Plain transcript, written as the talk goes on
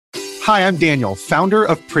Hi, I'm Daniel, founder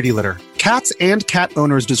of Pretty Litter. Cats and cat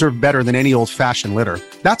owners deserve better than any old-fashioned litter.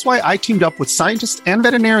 That's why I teamed up with scientists and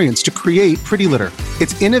veterinarians to create Pretty Litter.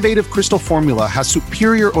 Its innovative crystal formula has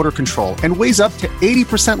superior odor control and weighs up to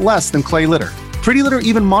 80% less than clay litter. Pretty Litter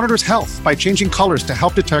even monitors health by changing colors to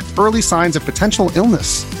help detect early signs of potential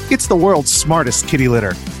illness. It's the world's smartest kitty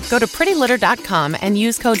litter. Go to prettylitter.com and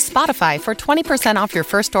use code SPOTIFY for 20% off your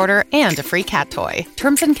first order and a free cat toy.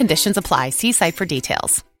 Terms and conditions apply. See site for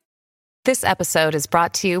details. This episode is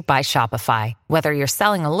brought to you by Shopify. Whether you're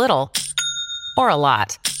selling a little or a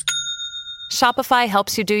lot, Shopify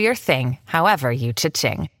helps you do your thing, however you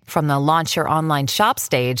cha-ching. From the launch your online shop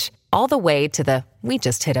stage, all the way to the we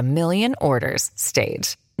just hit 1 million orders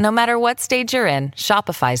stage. No matter what stage you're in,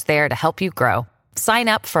 Shopify's there to help you grow. Sign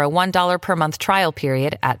up for a $1 per month trial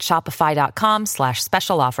period at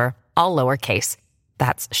shopify.com/special offer, all lowercase.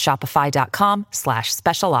 That's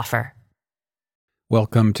shopify.com/special offer.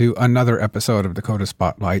 Welcome to another episode of Dakota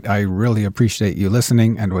Spotlight. I really appreciate you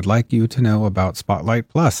listening and would like you to know about Spotlight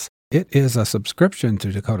Plus. It is a subscription to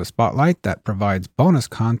Dakota Spotlight that provides bonus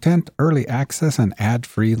content, early access, and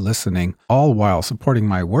ad-free listening, all while supporting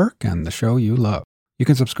my work and the show you love. You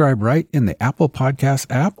can subscribe right in the Apple Podcast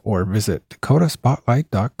app or visit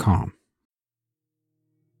dakotaspotlight.com.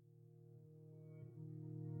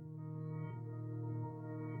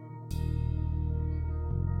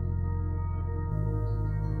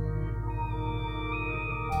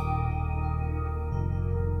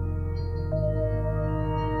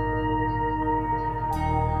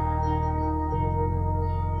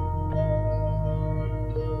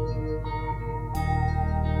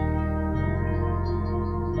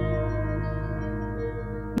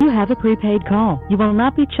 You have a prepaid call. You will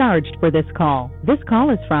not be charged for this call. This call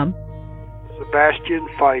is from Sebastian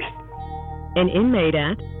Feist, an inmate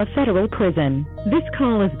at a federal prison. This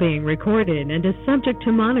call is being recorded and is subject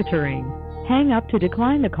to monitoring. Hang up to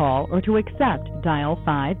decline the call or to accept. Dial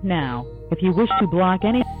 5 now. If you wish to block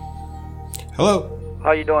any... Hello.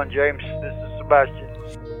 How you doing, James? This is Sebastian.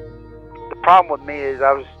 The problem with me is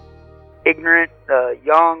I was ignorant,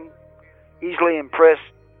 young, easily impressed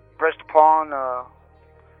upon,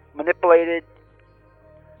 manipulated.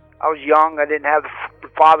 I was young. I didn't have the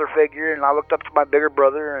father figure, and I looked up to my bigger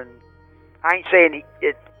brother. And I ain't saying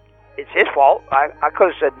it's his fault. I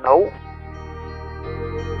could have said no.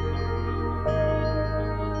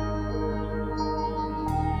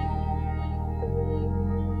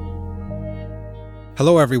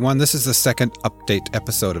 Hello, everyone. This is the second update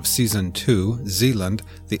episode of Season 2, Zealand,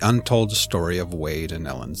 The Untold Story of Wade and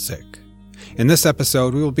Ellen Zick. In this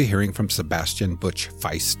episode, we will be hearing from Sebastian Butch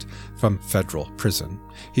Feist from federal prison.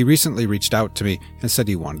 He recently reached out to me and said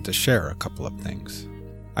he wanted to share a couple of things.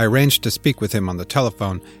 I arranged to speak with him on the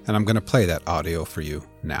telephone, and I'm going to play that audio for you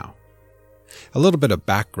now. A little bit of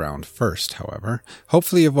background first, however.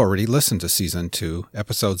 Hopefully you've already listened to Season 2,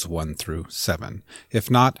 Episodes 1 through 7.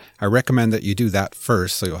 If not, I recommend that you do that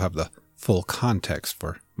first so you'll have the full context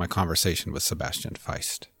for my conversation with Sebastian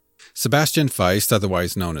Feist. Sebastian Feist,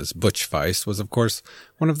 otherwise known as Butch Feist, was of course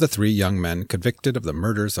one of the 3 young men convicted of the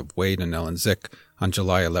murders of Wade and Ellen Zick on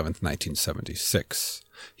July 11, 1976.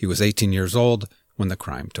 He was 18 years old when the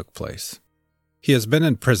crime took place. He has been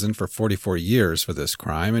in prison for 44 years for this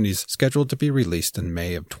crime, and he's scheduled to be released in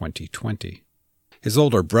May of 2020. His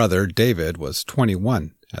older brother, David, was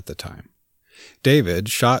 21 at the time. David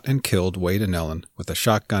shot and killed Wade and Ellen with a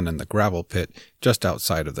shotgun in the gravel pit just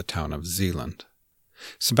outside of the town of Zealand.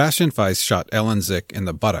 Sebastian Feist shot Ellen Zick in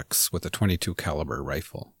the buttocks with a .22 caliber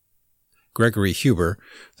rifle. Gregory Huber,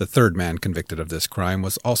 the third man convicted of this crime,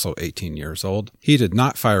 was also 18 years old. He did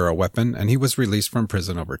not fire a weapon, and he was released from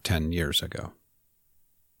prison over 10 years ago.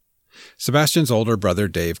 Sebastian's older brother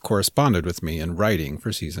Dave corresponded with me in writing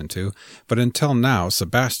for Season 2, but until now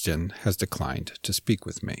Sebastian has declined to speak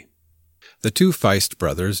with me. The 2 Feist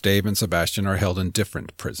brothers, Dave and Sebastian, are held in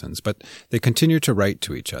different prisons, but they continue to write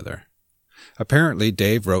to each other. Apparently,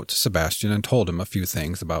 Dave wrote to Sebastian and told him a few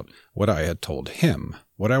things about what I had told him,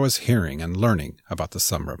 what I was hearing and learning about the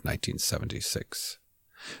summer of 1976.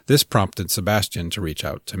 This prompted Sebastian to reach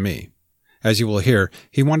out to me. As you will hear,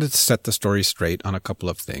 he wanted to set the story straight on a couple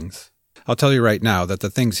of things. I'll tell you right now that the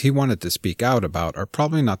things he wanted to speak out about are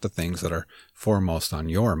probably not the things that are foremost on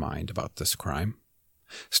your mind about this crime.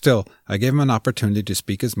 Still, I gave him an opportunity to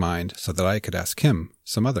speak his mind so that I could ask him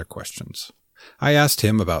some other questions. I asked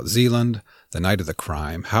him about Zealand, the night of the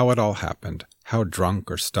crime, how it all happened, how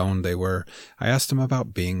drunk or stoned they were. I asked him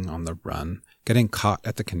about being on the run, getting caught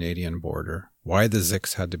at the Canadian border, why the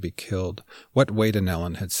Zicks had to be killed, what Wade and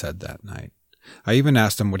Ellen had said that night. I even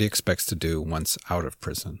asked him what he expects to do once out of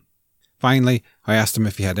prison. Finally, I asked him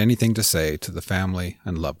if he had anything to say to the family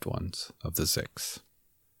and loved ones of the Zicks.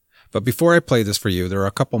 But before I play this for you, there are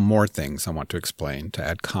a couple more things I want to explain to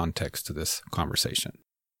add context to this conversation.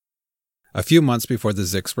 A few months before the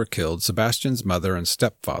Zicks were killed, Sebastian's mother and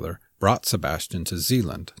stepfather brought Sebastian to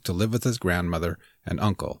Zeeland to live with his grandmother and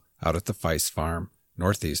uncle out at the Feist farm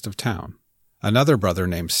northeast of town. Another brother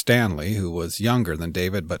named Stanley, who was younger than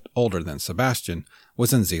David but older than Sebastian,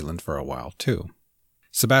 was in Zeeland for a while too.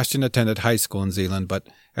 Sebastian attended high school in Zeeland, but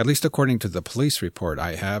at least according to the police report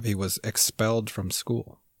I have, he was expelled from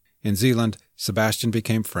school. In Zeeland, Sebastian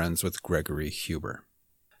became friends with Gregory Huber.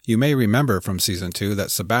 You may remember from Season 2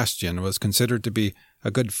 that Sebastian was considered to be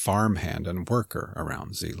a good farmhand and worker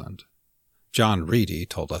around Zeeland. John Reedy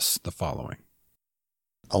told us the following.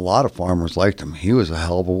 A lot of farmers liked him. He was a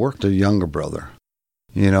hell of a worker, their younger brother.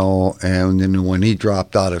 And then when he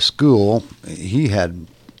dropped out of school, he had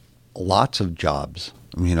lots of jobs.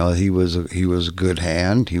 He was a good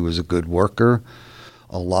hand. He was a good worker.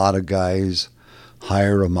 A lot of guys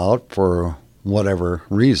hire him out for whatever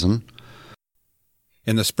reason.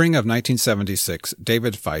 In the spring of 1976,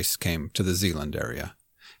 David Feist came to the Zeeland area.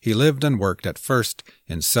 He lived and worked at first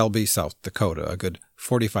in Selby, South Dakota, a good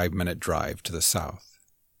 45-minute drive to the south.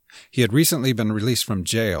 He had recently been released from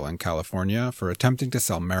jail in California for attempting to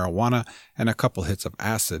sell marijuana and a couple hits of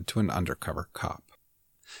acid to an undercover cop.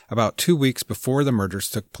 About 2 weeks before the murders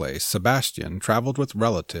took place, Sebastian traveled with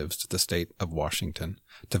relatives to the state of Washington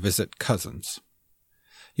to visit cousins.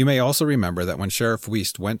 You may also remember that when Sheriff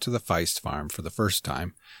Feist went to the Feist farm for the first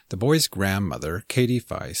time, the boy's grandmother, Katie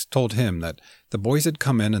Feist, told him that the boys had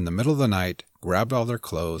come in the middle of the night, grabbed all their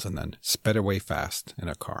clothes, and then sped away fast in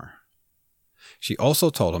a car. She also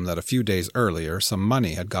told him that a few days earlier some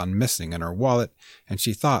money had gone missing in her wallet, and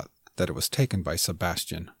she thought that it was taken by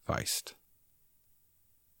Sebastian Feist.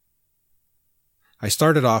 I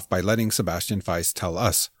started off by letting Sebastian Feist tell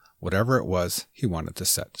us whatever it was he wanted to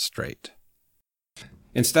set straight.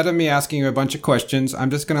 Instead of me asking you a bunch of questions,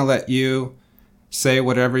 I'm just going to let you say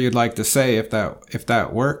whatever you'd like to say if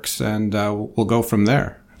that works, and we'll go from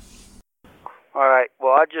there. All right.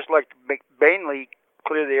 Well, I'd just like to mainly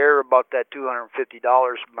clear the air about that $250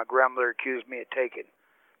 my grandmother accused me of taking.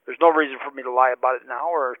 There's no reason for me to lie about it now,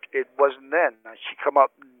 or it wasn't then. She come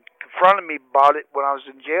up and confronted me about it when I was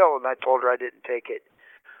in jail, and I told her I didn't take it.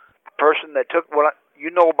 The person that took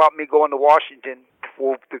you know about me going to Washington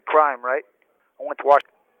for the crime, right? I went to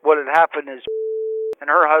Washington. What had happened is, and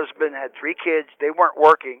her husband had 3 kids. They weren't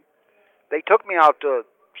working. They took me out to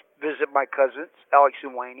visit my cousins, Alex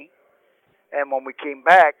and Wayne. And when we came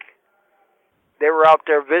back, they were out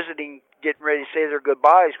there visiting, getting ready to say their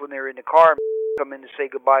goodbyes when they were in the car. Come in to say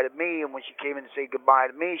goodbye to me, and when she came in to say goodbye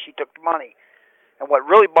to me, she took the money. And what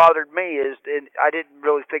really bothered me is, and I didn't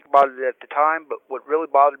really think about it at the time, but what really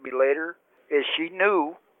bothered me later is she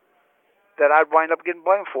knew that I'd wind up getting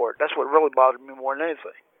blamed for it. That's what really bothered me more than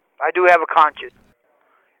anything. I do have a conscience.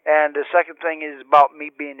 And the second thing is about me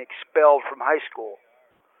being expelled from high school.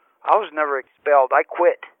 I was never expelled. I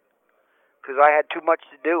quit because I had too much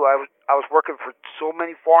to do. I was working for so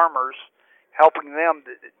many farmers, helping them.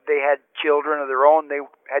 They had children of their own. They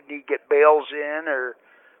had to get bales in, or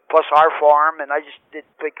plus our farm, and I just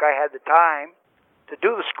didn't think I had the time to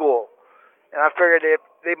do the school. And I figured if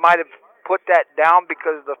they might have put that down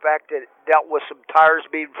because of the fact that it dealt with some tires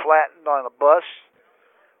being flattened on a bus,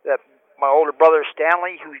 that my older brother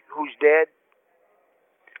Stanley, who's dead,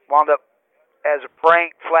 wound up as a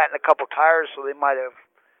prank flattening a couple tires, so they might have,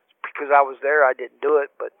 because I was there, I didn't do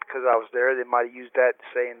it, but because I was there, they might have used that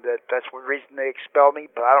saying that that's the reason they expelled me.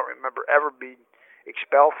 But I don't remember ever being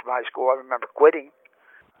expelled from high school. I remember quitting.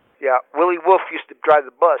 Yeah, Willie Wolf used to drive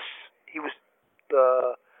the bus. He was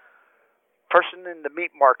the person in the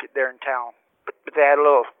meat market there in town. But they had a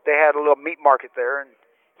little meat market there, and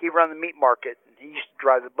he ran the meat market, and he used to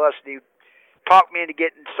drive the bus. And he talked me into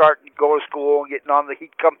starting to go to school and getting on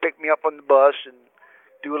he'd come pick me up on the bus and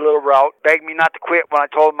do a little route, begged me not to quit when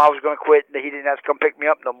I told him I was going to quit, and he didn't have to come pick me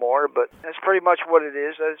up no more. But that's pretty much what it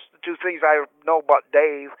is. That's the 2 things I know about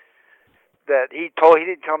Dave. That he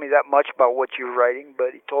didn't tell me that much about what you were writing,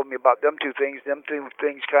 but he told me about them 2 things. Them 2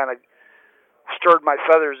 things kind of stirred my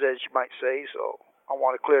feathers, as you might say, so I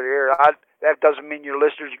want to clear the air. That doesn't mean your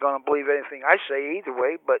listeners are going to believe anything I say either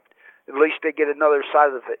way, but at least they get another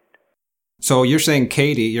side of it. So you're saying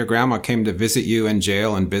Katie, your grandma, came to visit you in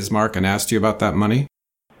jail in Bismarck and asked you about that money?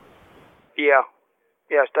 Yeah.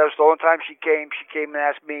 Yes, that was the only time she came. She came and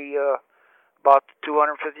asked me about the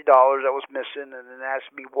 $250 that was missing, and then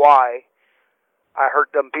asked me why I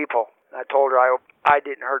hurt them people. And I told her I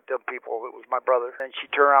didn't hurt them people. It was my brother. And she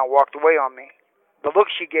turned around and walked away on me. The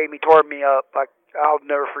look she gave me tore me up. Like I'll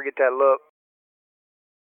never forget that look.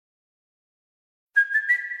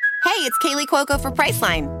 Hey, it's Kaylee Cuoco for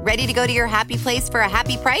Priceline. Ready to go to your happy place for a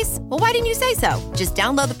happy price? Well, why didn't you say so? Just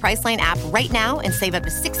download the Priceline app right now and save up to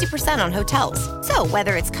 60% on hotels. So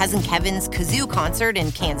whether it's Cousin Kevin's Kazoo Concert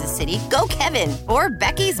in Kansas City, go Kevin, or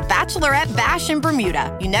Becky's Bachelorette Bash in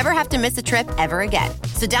Bermuda, you never have to miss a trip ever again.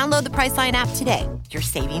 So download the Priceline app today. Your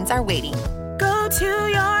savings are waiting. Go to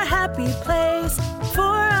your happy place for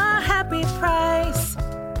a happy price.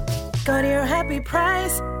 Go to your happy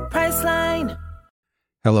price, Priceline.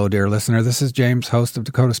 Hello, dear listener. This is James, host of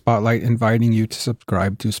Dakota Spotlight, inviting you to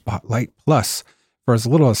subscribe to Spotlight Plus. For as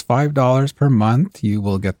little as $5 per month, you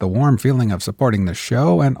will get the warm feeling of supporting the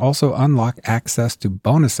show and also unlock access to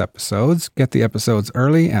bonus episodes, get the episodes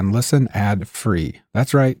early, and listen ad-free.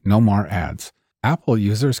 That's right, no more ads. Apple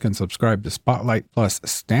users can subscribe to Spotlight Plus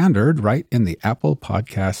Standard right in the Apple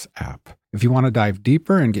Podcasts app. If you want to dive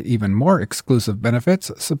deeper and get even more exclusive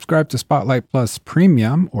benefits, subscribe to Spotlight Plus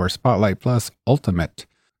Premium or Spotlight Plus Ultimate.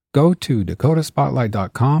 Go to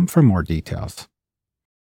dakotaspotlight.com for more details.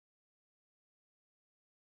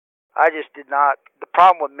 I just did not. The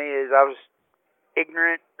problem with me is I was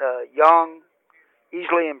ignorant, young,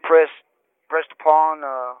 easily pressed upon,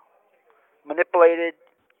 manipulated.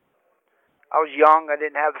 I was young. I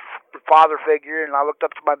didn't have the father figure, and I looked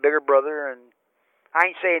up to my bigger brother. And I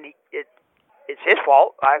ain't saying it's his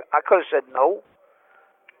fault. I could have said no,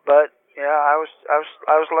 but yeah, I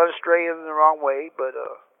was led astray in the wrong way. But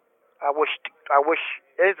I wish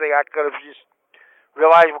anything I could have just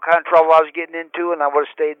realized what kind of trouble I was getting into, and I would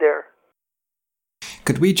have stayed there.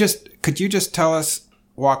 Could you just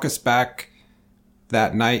walk us back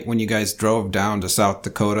that night when you guys drove down to South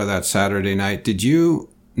Dakota that Saturday night? Did you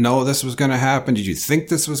know this was going to happen? Did you think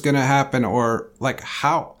this was going to happen? Or like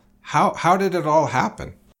how did it all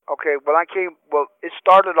happen? Okay, it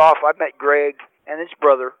started off, I met Greg and his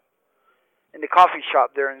brother in the coffee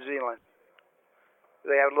shop there in Zeeland.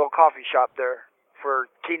 They have a little coffee shop there for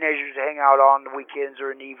teenagers to hang out on the weekends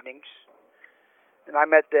or in the evenings. And I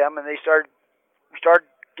met them, and we started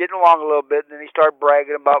getting along a little bit, and then they started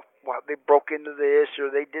bragging about they broke into this or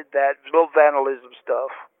they did that. It was little vandalism stuff.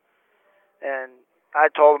 And I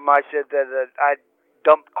told them, I said that I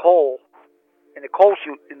dumped coal in the coal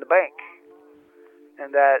chute in the bank.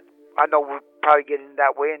 And that I know we'll probably get in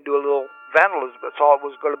that way and do a little vandalism. That's all it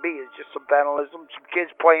was going to be. It's just some vandalism, some kids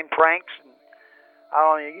playing pranks. And I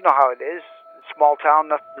don't know, you know how it is. Small town,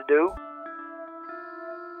 nothing to do.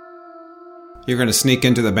 You're going to sneak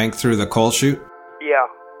into the bank through the coal chute? Yeah,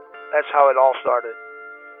 that's how it all started.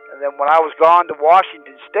 And then when I was gone to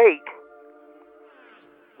Washington State,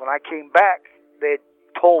 when I came back, they had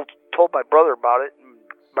told my brother about it. And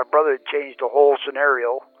my brother had changed the whole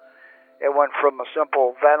scenario. It went from a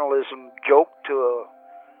simple vandalism joke to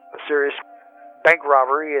a serious bank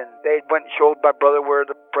robbery, and they went and showed my brother where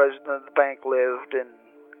the president of the bank lived and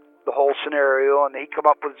the whole scenario, and he come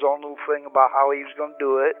up with his own little thing about how he was going to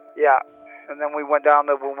do it. Yeah, and then when we went down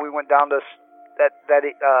to that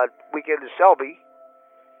weekend to Selby,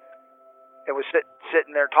 and was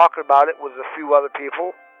sitting there talking about it with a few other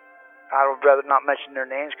people. I would rather not mention their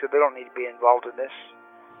names because they don't need to be involved in this.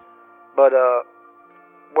 But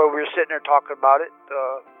while we were sitting there talking about it,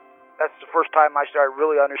 that's the first time I started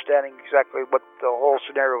really understanding exactly what the whole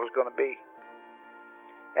scenario was going to be.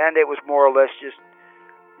 And it was more or less just,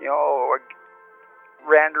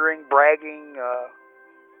 randering, bragging,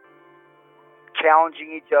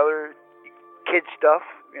 challenging each other, kid stuff.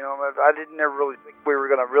 I didn't ever really think we were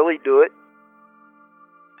going to really do it.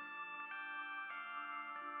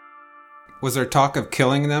 Was there talk of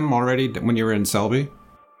killing them already when you were in Selby?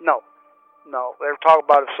 No. They were talking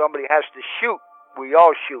about if somebody has to shoot, we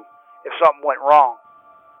all shoot if something went wrong.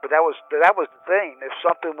 But that was the thing. If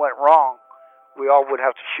something went wrong, we all would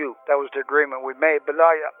have to shoot. That was the agreement we made. But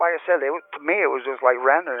like I said, to me it was just like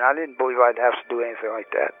random. I didn't believe I'd have to do anything like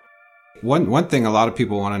that. One thing a lot of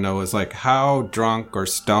people want to know is like how drunk or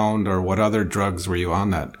stoned or what other drugs were you on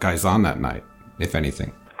that night, if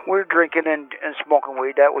anything? We were drinking and smoking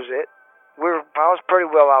weed. That was it. I was pretty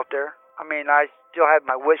well out there. I mean, I still had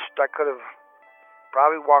my wish. I could have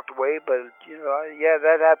probably walked away, but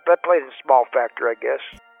that played a small factor, I guess.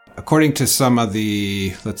 According to some of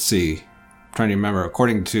the, trying to remember,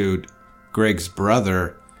 according to Greg's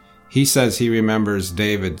brother, he says he remembers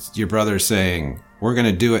your brother saying, "We're going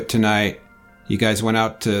to do it tonight." You guys went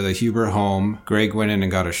out to the Huber home. Greg went in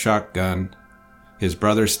and got a shotgun. His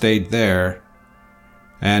brother stayed there.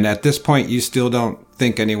 And at this point, you still don't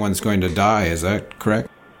think anyone's going to die. Is that correct?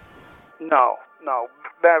 No.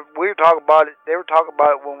 We were talking about it. They were talking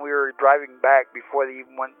about it when we were driving back before they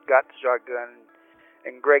even got the shotgun.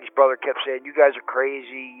 And Greg's brother kept saying, "You guys are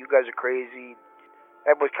crazy. You guys are crazy."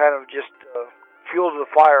 That was kind of just fuel to the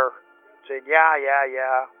fire, saying, "Yeah, yeah,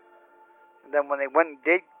 yeah." And then when they went and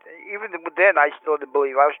did, even then, I still didn't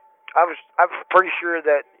believe. I was pretty sure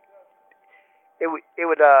that it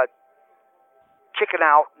would chicken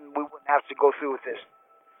out, and we wouldn't have to go through with this.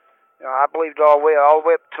 I believed all the way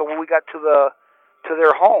up till we got to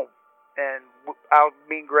their home, and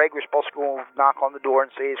me and Greg were supposed to go knock on the door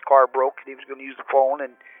and say his car broke, and he was going to use the phone,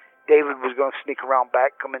 and David was going to sneak around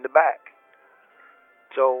back, come in the back.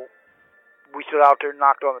 So we stood out there and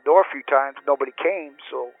knocked on the door a few times. Nobody came,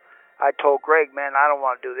 so I told Greg, "Man, I don't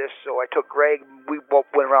want to do this." So I took Greg, and we both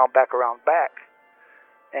went around back.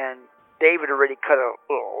 And David already cut a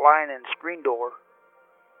little line in the screen door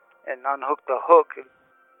and unhooked the hook and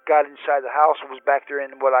got inside the house and was back there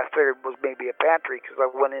in what I figured was maybe a pantry, because I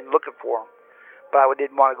went in looking for him. But I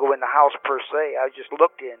didn't want to go in the house per se. I just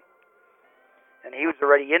looked in. And he was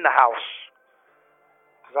already in the house.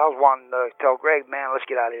 Because I was wanting to tell Greg, "Man, let's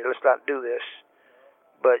get out of here. Let's not do this."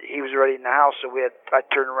 But he was already in the house, so I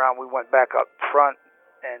turned around. We went back up front.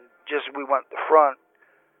 And just as we went to the front,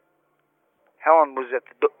 Helen was at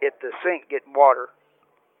the sink getting water.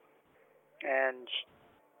 And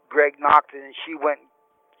Greg knocked, and she went,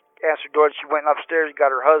 answered the door, and she went upstairs and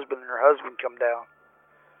got her husband, and her husband come down.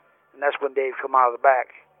 And that's when Dave come out of the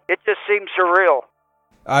back. It just seemed surreal.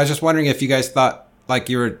 I was just wondering if you guys thought like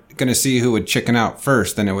you were going to see who would chicken out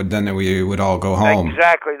first, and we would all go home.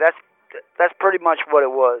 Exactly. That's pretty much what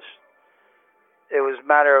it was. It was a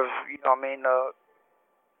matter of,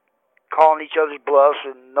 calling each other's bluffs,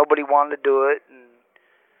 and nobody wanted to do it, and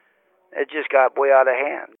it just got way out of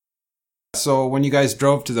hand. So when you guys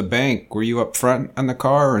drove to the bank, were you up front in the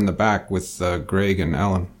car or in the back with Greg and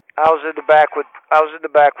Ellen? I was in the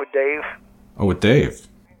back with Dave. Oh, with Dave.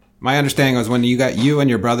 My understanding was when you and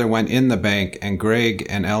your brother went in the bank, and Greg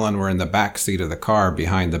and Ellen were in the back seat of the car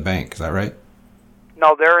behind the bank. Is that right?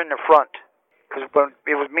 No, they're in the front. Because when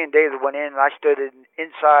it was me and Dave that went in, and I stood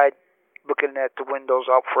inside looking at the windows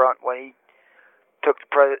out front when he took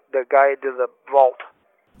the guy into the vault.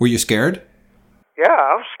 Were you scared? Yeah,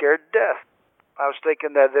 I was scared to death. I was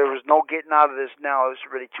thinking that there was no getting out of this now. It was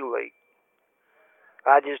really too late.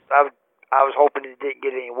 I was hoping it didn't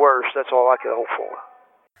get any worse. That's all I could hope for.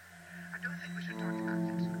 I don't think we should talk about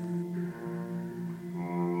this.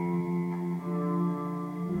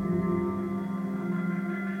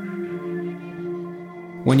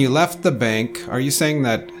 When you left the bank, are you saying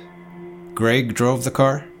that Greg drove the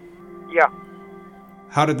car? Yeah.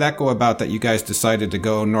 How did that go about that you guys decided to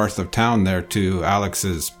go north of town there to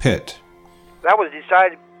Alex's pit? That was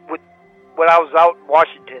decided when I was out in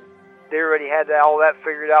Washington. They already had all that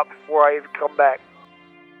figured out before I even come back.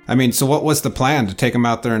 I mean, so what was the plan? To take him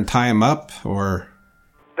out there and tie him up, or?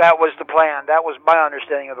 That was the plan. That was my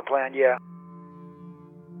understanding of the plan, yeah.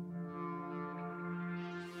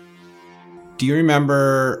 Do you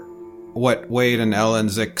remember what Wade and Ellen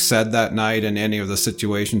Zick said that night in any of the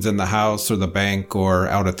situations in the house or the bank or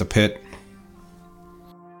out at the pit?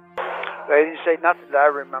 They didn't say nothing that I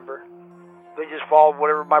remember. They just followed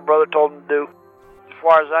whatever my brother told them to do. As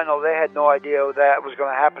far as I know, they had no idea that was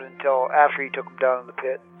going to happen until after he took them down in the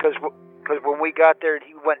pit. Because when we got there and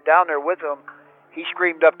he went down there with them, he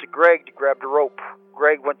screamed up to Greg to grab the rope.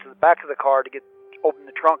 Greg went to the back of the car to open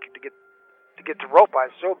the trunk to get the rope, I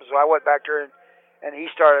assume. So I went back there and he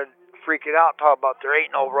started freaking out, talking about there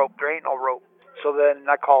ain't no rope. So then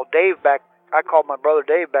I called Dave back. I called my brother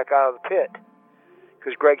Dave back out of the pit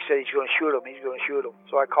because Greg said he's going to shoot him.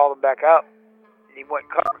 So I called him back out. And he went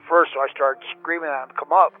first, so I started screaming at him,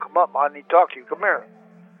 come up, I need to talk to you, come here.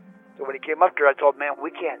 So when he came up there, I told him, "Man,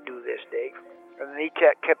 we can't do this, Dave." And then he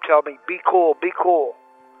kept telling me, be cool.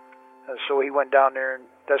 And so he went down there, and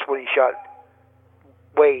that's when he shot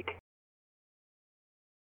Wade.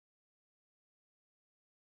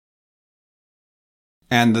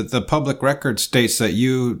 And the public record states that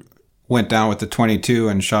you went down with the .22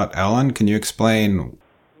 and shot Ellen. Can you explain?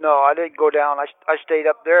 No, I didn't go down. I stayed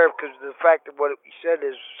up there because the fact that what he said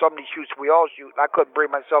is somebody shoots, we all shoot. I couldn't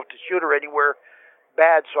bring myself to shoot her anywhere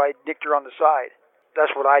bad, so I dicked her on the side.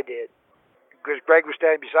 That's what I did. Because Greg was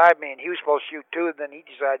standing beside me, and he was supposed to shoot too, and then he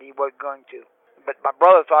decided he wasn't going to. But my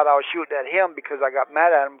brother thought I was shooting at him because I got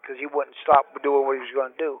mad at him because he wouldn't stop doing what he was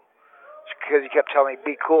going to do. Because he kept telling me,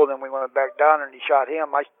 be cool, and then we went back down, and he shot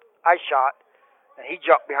him. I shot, and he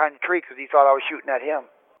jumped behind the tree because he thought I was shooting at him.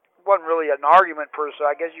 It wasn't really an argument per se.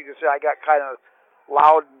 I guess you could say I got kind of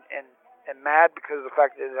loud and mad because of the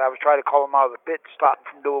fact that I was trying to call him out of the pit to stop him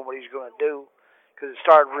from doing what he was going to do. Because it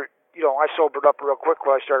started, I sobered up real quick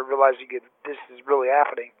when I started realizing this is really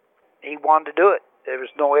happening. He wanted to do it. There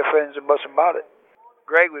was no ifs, ands, and buts about it.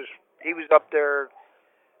 Greg was up there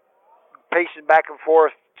pacing back and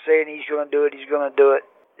forth, saying he's going to do it. He's going to do it.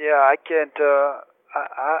 Yeah, I can't.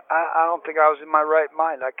 I don't think I was in my right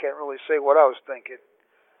mind. I can't really say what I was thinking.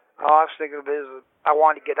 All I was thinking of is I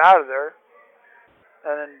wanted to get out of there.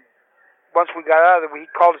 And then once we got out of there, he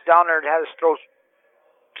called us down there and had us throw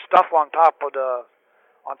stuff on top of them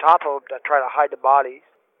to try to hide the bodies.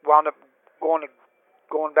 Wound up going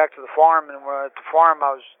back to the farm, and when at the farm,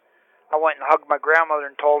 I went and hugged my grandmother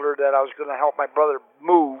and told her that I was going to help my brother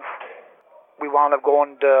move. We wound up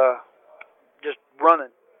going to just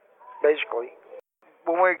running, basically.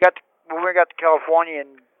 When we got to California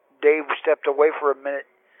and Dave stepped away for a minute,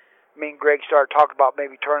 me and Greg started talking about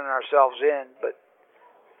maybe turning ourselves in, but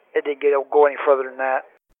it didn't go any further than that.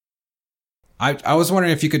 I was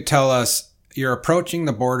wondering if you could tell us, you're approaching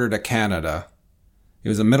the border to Canada. It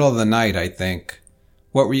was the middle of the night, I think.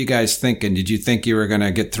 What were you guys thinking? Did you think you were going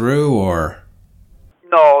to get through, or?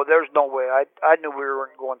 No, there's no way. I knew we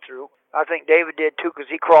weren't going through. I think David did too, because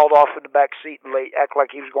he crawled off in the back seat and acted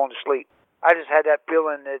like he was going to sleep. I just had that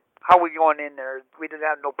feeling that, how we going in there? We didn't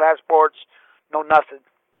have no passports, no nothing.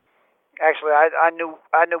 Actually, I knew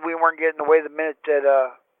we weren't getting away the minute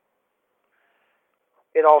that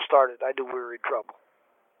it all started. I knew we were in trouble.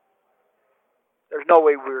 There's no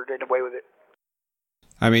way we were getting away with it.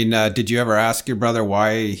 I mean, did you ever ask your brother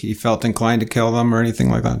why he felt inclined to kill them or anything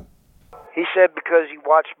like that? He said because he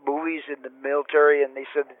watched movies in the military, and they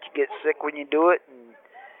said that you get sick when you do it, and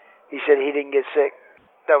he said he didn't get sick.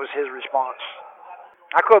 That was his response.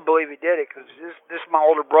 I couldn't believe he did it, because this is my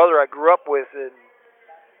older brother I grew up with, and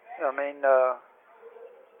I mean, I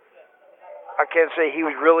can't say he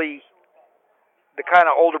was really the kind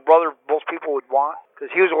of older brother most people would want,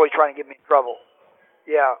 because he was always trying to get me in trouble.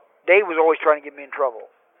 Yeah, Dave was always trying to get me in trouble.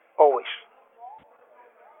 Always.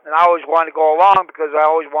 And I always wanted to go along because I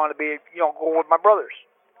always wanted to be, go with my brothers.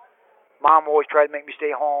 Mom always tried to make me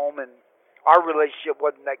stay home, and our relationship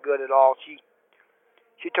wasn't that good at all. She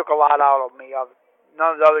took a lot out of me.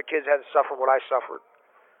 None of the other kids had to suffer what I suffered.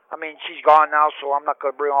 I mean, she's gone now, so I'm not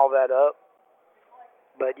going to bring all that up.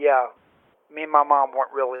 But yeah, me and my mom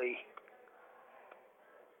weren't really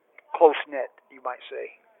close-knit, you might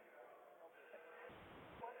say.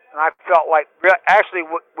 And I felt like, actually,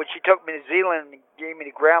 when she took me to Zealand and gave me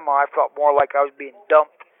to Grandma, I felt more like I was being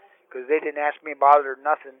dumped because they didn't ask me about it or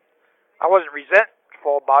nothing. I wasn't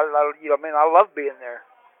resentful about it. I loved being there.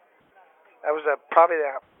 That was probably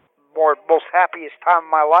the most happiest time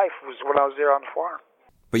of my life was when I was there on the farm.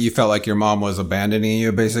 But you felt like your mom was abandoning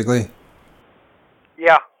you, basically?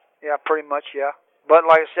 Yeah, pretty much, yeah. But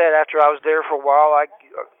like I said, after I was there for a while, I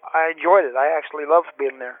enjoyed it. I actually loved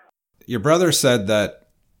being there. Your brother said that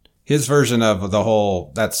his version of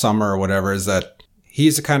that summer or whatever is that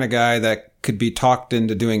he's the kind of guy that could be talked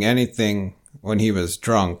into doing anything when he was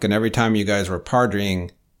drunk. And every time you guys were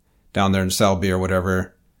partying down there in Selby or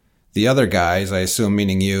whatever, the other guys, I assume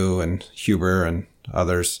meaning you and Huber and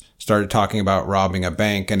others, started talking about robbing a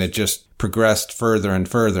bank, and it just progressed further and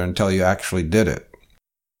further until you actually did it.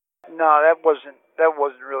 No, that wasn't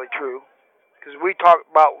really true. Because we talked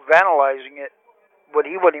about vandalizing it when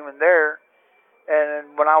he wasn't even there.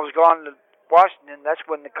 And when I was gone to Washington, that's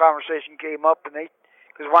when the conversation came up. And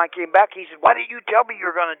because when I came back, he said, "Why didn't you tell me you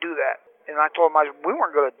were going to do that?" And I told him, we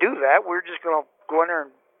weren't going to do that. We were just going to go in there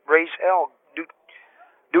and raise hell,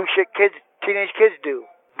 do shit teenage kids do.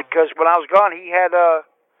 Because when I was gone, he had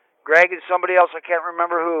Greg and somebody else, I can't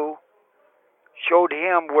remember who, showed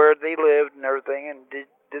him where they lived and everything, and did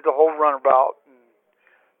the whole runabout. And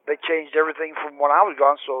they changed everything from when I was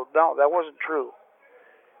gone. So no, that wasn't true.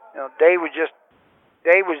 Dave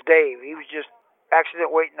was Dave. He was just accident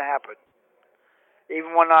waiting to happen.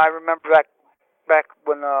 Even when I remember back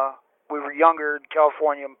when we were younger in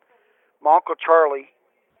California, my Uncle Charlie,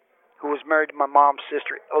 who was married to my mom's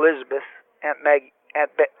sister, Elizabeth, Aunt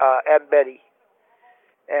Betty,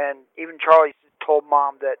 and even Charlie told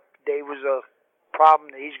Mom that Dave was a problem,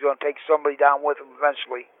 that he's going to take somebody down with him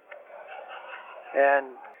eventually.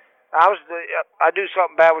 And I knew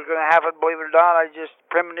something bad was going to happen, believe it or not. I just,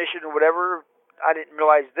 premonition or whatever, I didn't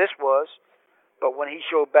realize this was. But when he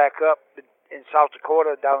showed back up in South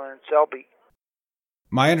Dakota, down in Selby.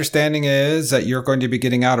 My understanding is that you're going to be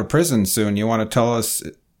getting out of prison soon. You want to tell us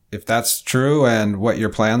if that's true and what your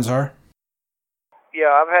plans are?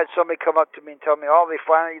 Yeah, I've had somebody come up to me and tell me, "Oh, they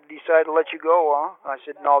finally decided to let you go, huh?" I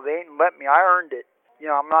said, "No, they ain't let me. I earned it.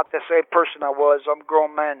 I'm not the same person I was. I'm a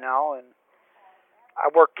grown man now, and I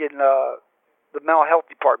work in the mental health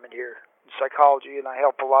department here, in psychology, and I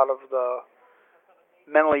help a lot of the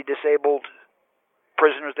mentally disabled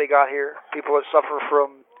prisoners they got here, people that suffer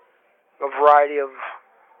from a variety of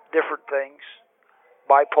different things,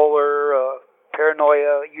 bipolar,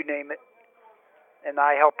 paranoia, you name it. And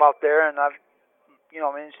I help out there, and I've,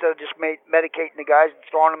 instead of just medicating the guys and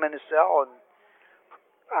throwing them in a cell, and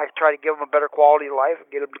I try to give them a better quality of life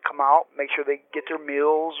and get them to come out, make sure they get their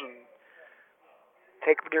meals, and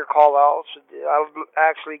take them to their call-outs. I've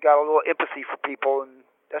actually got a little empathy for people, and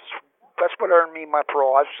that's what earned me my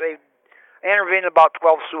parole. I intervened in about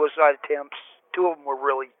 12 suicide attempts. 2 of them were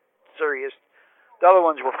really serious. The other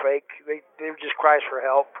ones were fake. They were just cries for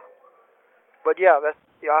help. But yeah,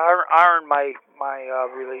 I earned my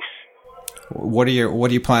release. What do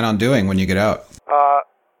you plan on doing when you get out?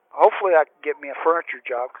 Hopefully I can get me a furniture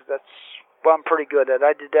job, because that's what I'm pretty good at.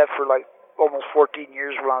 I did that for like almost 14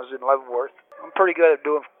 years when I was in Leavenworth. I'm pretty good at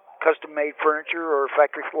doing custom-made furniture or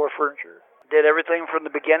factory floor furniture. Did everything from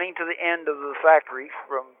the beginning to the end of the factory,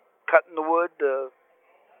 from cutting the wood to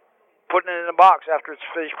putting it in a box after it's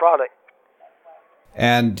a finished product.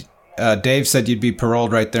 And Dave said you'd be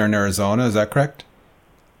paroled right there in Arizona. Is that correct?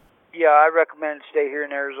 Yeah, I recommend to stay here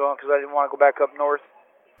in Arizona because I didn't want to go back up north.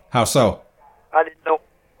 How so? I didn't know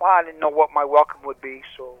what my welcome would be,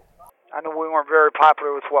 so I know we weren't very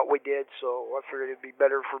popular with what we did, so I figured it'd be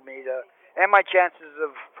better for me to, and my chances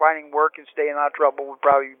of finding work and staying out of trouble would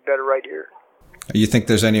probably be better right here. You think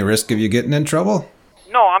there's any risk of you getting in trouble?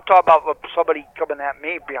 No, I'm talking about somebody coming at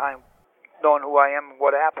me behind, knowing who I am and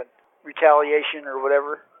what happened. Retaliation or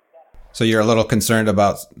whatever. So you're a little concerned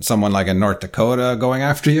about someone like in North Dakota going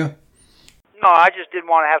after you? No, I just didn't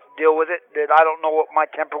want to have to deal with it. That I don't know what my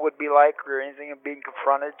temper would be like or anything of being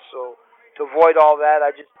confronted. So to avoid all that,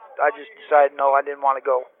 I just decided no, I didn't want to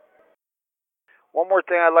go. One more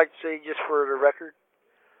thing I'd like to say just for the record.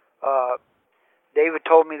 David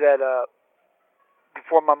told me that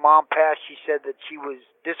before my mom passed, she said that she was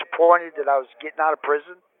disappointed that I was getting out of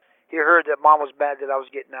prison. He heard that Mom was mad that I was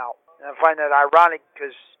getting out. And I find that ironic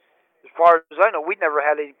because as far as I know, we never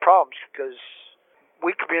had any problems because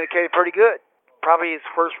we communicated pretty good. Probably the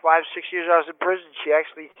first 5-6 years I was in prison, she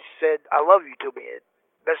actually said, "I love you" to me. It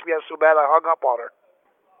messed me up so bad I hung up on her.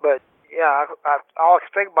 But yeah, I'll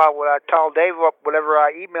think about what I tell Dave. Whenever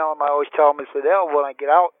I email him, I always tell him, I said, when I get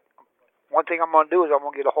out, one thing I'm going to do is I'm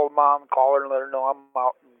going to get a hold of Mom, call her, and let her know I'm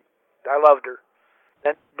out. And I loved her.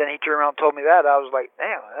 Then he turned around and told me that. I was like,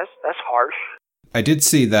 damn, that's harsh. I did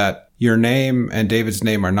see that your name and David's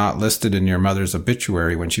name are not listed in your mother's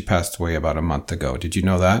obituary when she passed away about a month ago. Did you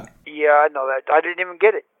know that? Yeah, I know that. I didn't even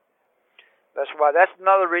get it. That's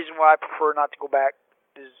another reason why I prefer not to go back.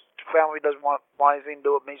 Is the family doesn't want anything to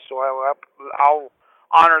do with me, so I'll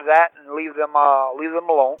honor that and leave them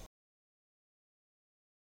alone.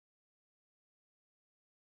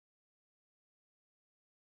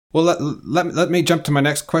 Well, let me jump to my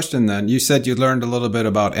next question then. You said you learned a little bit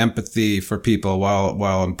about empathy for people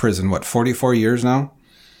while in prison. What, 44 years now?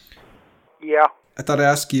 Yeah. I thought I'd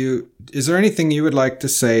ask you, is there anything you would like to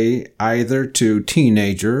say either to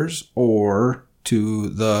teenagers or to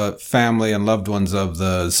the family and loved ones of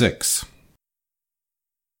the Zicks?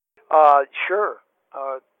 Sure.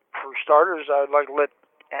 For starters, I would like to let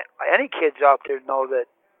any kids out there know that,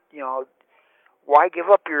 why give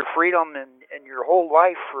up your freedom and your whole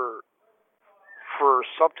life for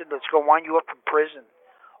something that's going to wind you up in prison?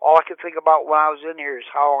 All I could think about when I was in here is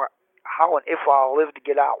how and if I'll live to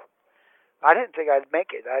get out. I didn't think I'd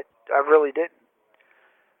make it. I really didn't.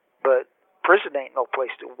 But prison ain't no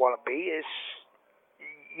place to want to be.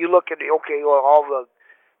 You look at all the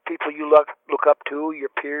people you look up to, your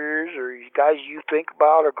peers or guys you think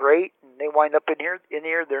about are great, and they wind up in here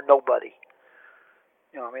they're nobody.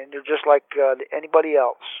 They're just like anybody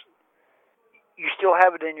else. You still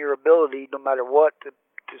have it in your ability, no matter what, to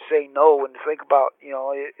say no and to think about,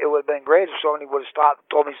 it would have been great if somebody would have stopped and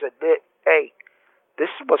told me, said, hey, this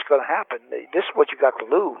is what's going to happen. This is what you got to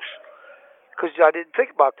lose. Because I didn't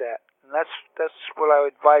think about that. And that's what I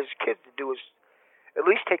would advise kids to do, is at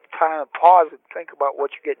least take the time and pause and think about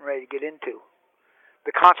what you're getting ready to get into.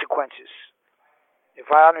 The consequences.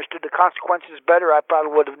 If I understood the consequences better, I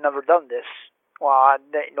probably would have never done this. Well, I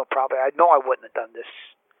know I wouldn't have done this.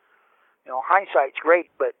 Hindsight's great,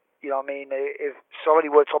 but if somebody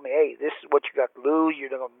would have told me, "Hey, this is what you got to lose.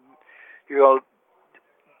 You're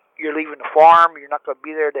leaving the farm. You're not going to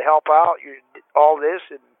be there to help out. You're all this,"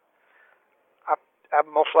 and I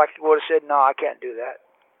most likely would have said, "No, I can't do that."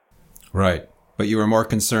 Right, but you were more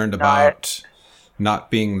concerned about not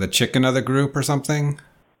being the chicken of the group or something.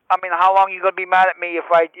 How long are you going to be mad at me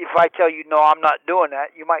if I tell you, no, I'm not doing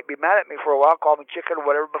that? You might be mad at me for a while, call me chicken or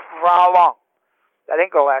whatever, but for how long? That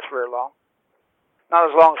ain't going to last very long. Not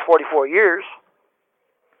as long as 44 years.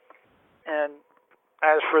 And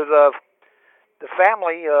as for the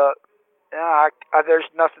family, there's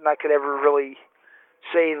nothing I could ever really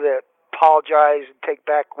say that, apologize and take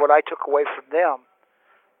back what I took away from them.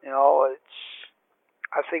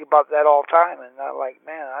 I think about that all the time, and I'm like,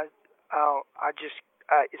 man,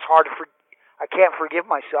 it's hard to I can't forgive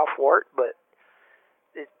myself for it, but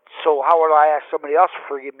so how would I ask somebody else to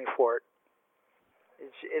forgive me for it?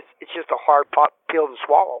 It's just a hard pill to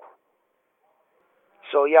swallow.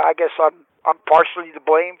 So yeah, I guess I'm partially to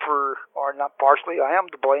blame for, or not partially, I am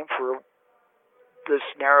to blame for the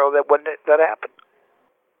scenario that happened.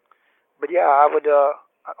 But yeah, I would.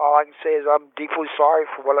 All I can say is I'm deeply sorry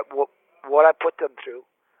for what I put them through,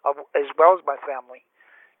 as well as my family.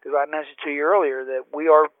 Because I mentioned to you earlier that we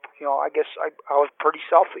are, I guess I was pretty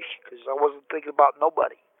selfish because I wasn't thinking about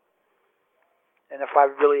nobody. And if I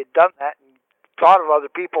really had done that and thought of other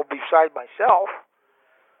people besides myself,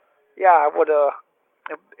 yeah, I would have.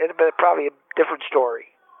 It'd have been probably a different story.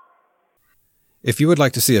 If you would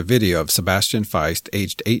like to see a video of Sebastian Feist,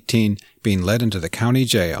 aged 18, being led into the county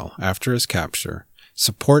jail after his capture,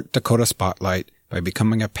 support Dakota Spotlight by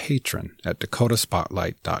becoming a patron at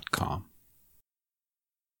dakotaspotlight.com.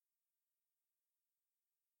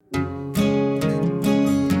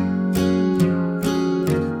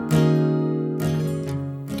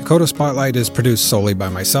 Dakota Spotlight is produced solely by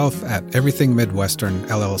myself at Everything Midwestern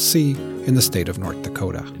LLC in the state of North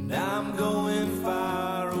Dakota.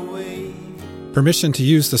 Permission to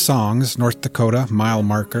use the songs North Dakota, Mile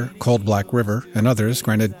Marker, Cold Black River, and others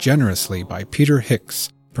granted generously by Peter Hicks,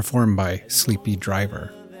 performed by Sleepy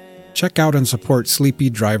Driver. Check out and support Sleepy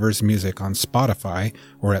Driver's music on Spotify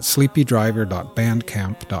or at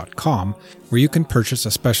sleepydriver.bandcamp.com, where you can purchase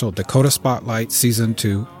a special Dakota Spotlight Season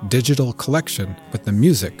 2 digital collection with the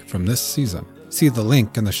music from this season. See the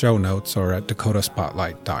link in the show notes or at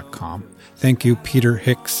dakotaspotlight.com. Thank you, Peter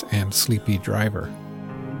Hicks and Sleepy Driver.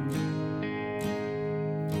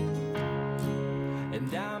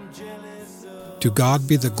 To God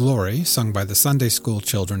Be the Glory, sung by the Sunday school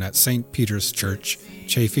children at St. Peter's Church,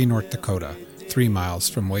 Chaffee, North Dakota, 3 miles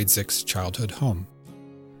from Wade Zick's childhood home.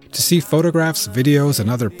 To see photographs, videos, and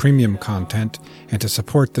other premium content, and to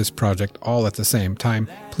support this project all at the same time,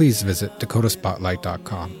 please visit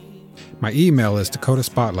dakotaspotlight.com. My email is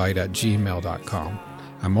dakotaspotlight@gmail.com.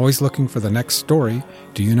 I'm always looking for the next story.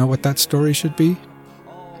 Do you know what that story should be?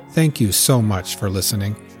 Thank you so much for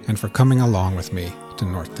listening and for coming along with me to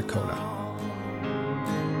North Dakota.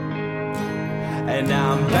 And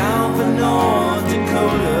I'm bound for North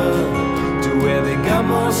Dakota, to where they got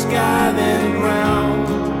more sky than ground.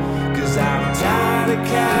 'Cause I'm tired of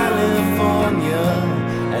California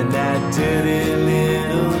and that dirty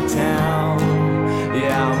little town.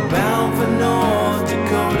 Yeah, I'm bound for North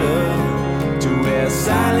Dakota, to where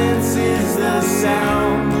silence is the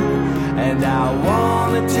sound. And I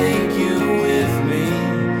wanna take you with me,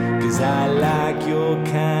 'cause I like your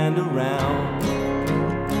kind around.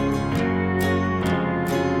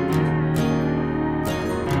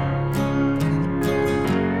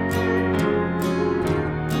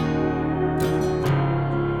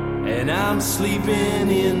 And I'm sleeping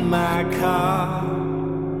in my car,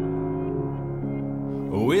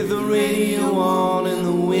 with the radio on and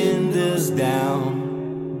the windows down.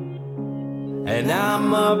 And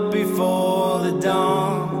I'm up before the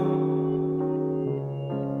dawn,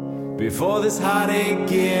 before this heartache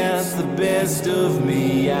gets the best of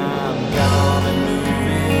me. I'm gone and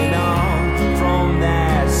moving on from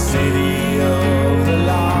that city of the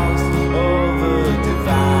lost, of the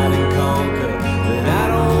divide and conquer that I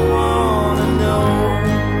don't wanna know.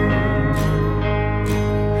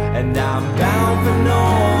 And I'm bound for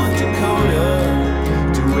North Dakota,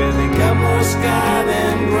 to where they got more sky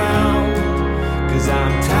than ground. 'Cause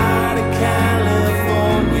I'm tired of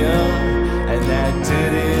California and that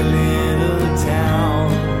dirty little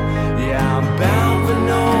town. Yeah, I'm bound for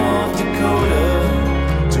North Dakota,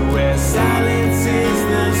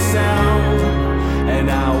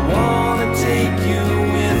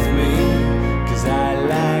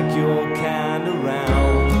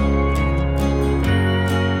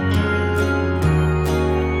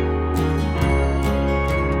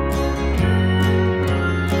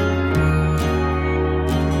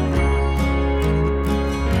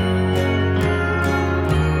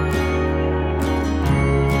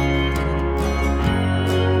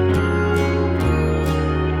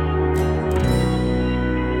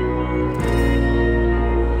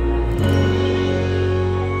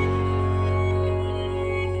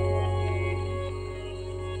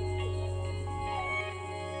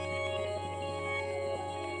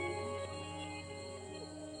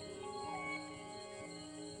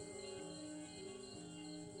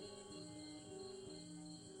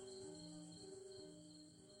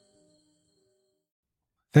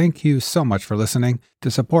 Thank you so much for listening. To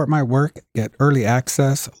support my work, get early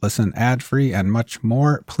access, listen ad-free, and much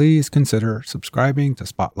more, please consider subscribing to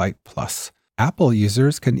Spotlight Plus. Apple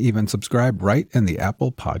users can even subscribe right in the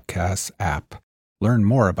Apple Podcasts app. Learn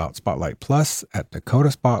more about Spotlight Plus at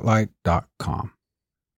dakotaspotlight.com.